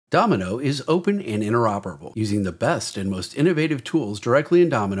Domino is open and interoperable, using the best and most innovative tools directly in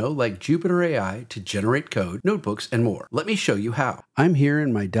Domino like Jupyter AI to generate code, notebooks, and more. Let me show you how. I'm here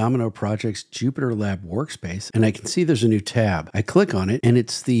in my Domino project's JupyterLab workspace, and I can see there's a new tab. I click on it, and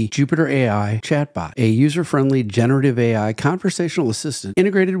it's the Jupyter AI chatbot, a user-friendly generative AI conversational assistant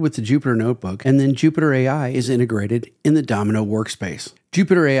integrated with the Jupyter Notebook, and then Jupyter AI is integrated in the Domino workspace.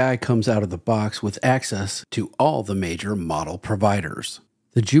 Jupyter AI comes out of the box with access to all the major model providers.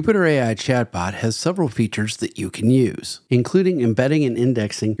 The Jupyter AI chatbot has several features that you can use, including embedding and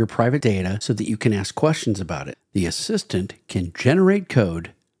indexing your private data so that you can ask questions about it. The assistant can generate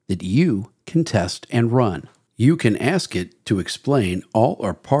code that you can test and run. You can ask it to explain all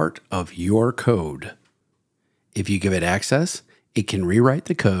or part of your code. If you give it access, it can rewrite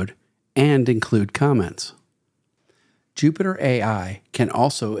the code and include comments. Jupyter AI can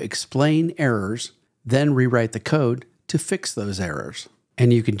also explain errors, then rewrite the code to fix those errors.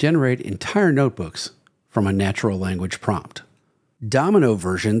 And you can generate entire notebooks from a natural language prompt. Domino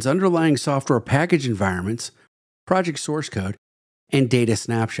versions underlying software package environments, project source code, and data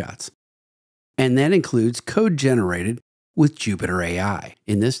snapshots. And that includes code generated with Jupyter AI.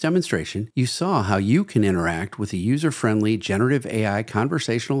 In this demonstration, you saw how you can interact with a user-friendly generative AI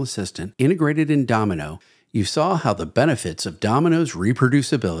conversational assistant integrated in Domino. You saw how the benefits of Domino's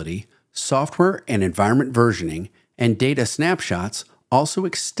reproducibility, software and environment versioning, and data snapshots also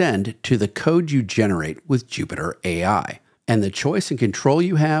extend to the code you generate with Jupyter AI, and the choice and control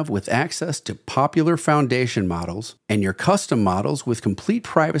you have with access to popular foundation models and your custom models with complete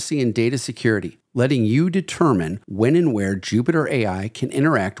privacy and data security, letting you determine when and where Jupyter AI can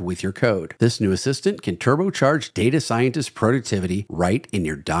interact with your code. This new assistant can turbocharge data scientist productivity right in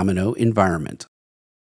your Domino environment.